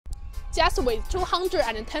Just with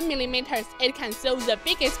 210 mm, it can solve the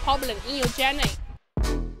biggest problem in your journey.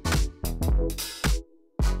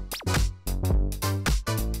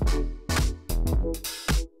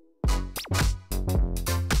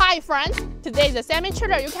 Hi friends, today the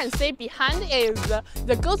semi-trailer you can see behind is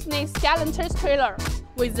the Gooseneck Skeletal trailer.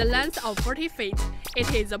 With a length of 40 feet,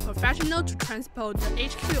 it is a professional to transport the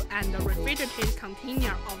HQ and the refrigerated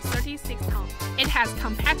container of 36 tons. It has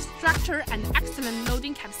compact structure and excellent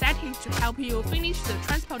loading capacity to help you finish the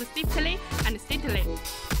transport safely and steadily.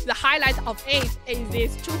 The highlight of it is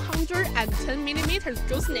this 210 mm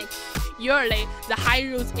gooseneck. Usually, the high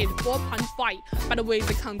roof is 4.5, but with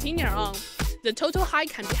the container on, the total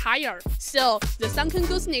height can be higher, so the sunken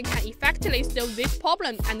gooseneck can effectively solve this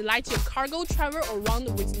problem and let your cargo travel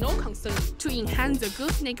around with no concern. To enhance the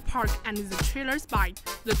gooseneck part and the trailer's bite,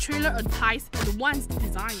 the trailer applies advanced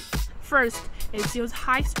design. First, it uses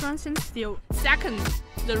high-strength steel. Second,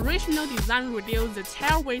 the original design reduces the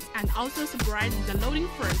tail weight and also spreads the loading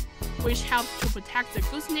force, which helps to protect the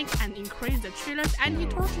gooseneck and increase the trailer's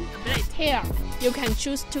anti-torsion ability. Here, you can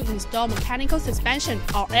choose to install mechanical suspension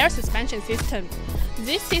or air suspension system.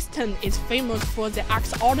 This system is famous for the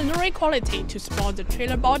extraordinary quality to support the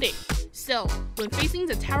trailer body. So, when facing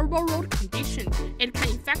the terrible road condition, it can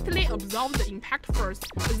effectively absorb the impact force,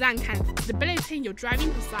 then can stabilize your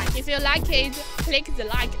driving process. If you like it, click the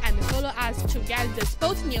like and follow us to get the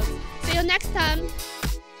sports news. See you next time!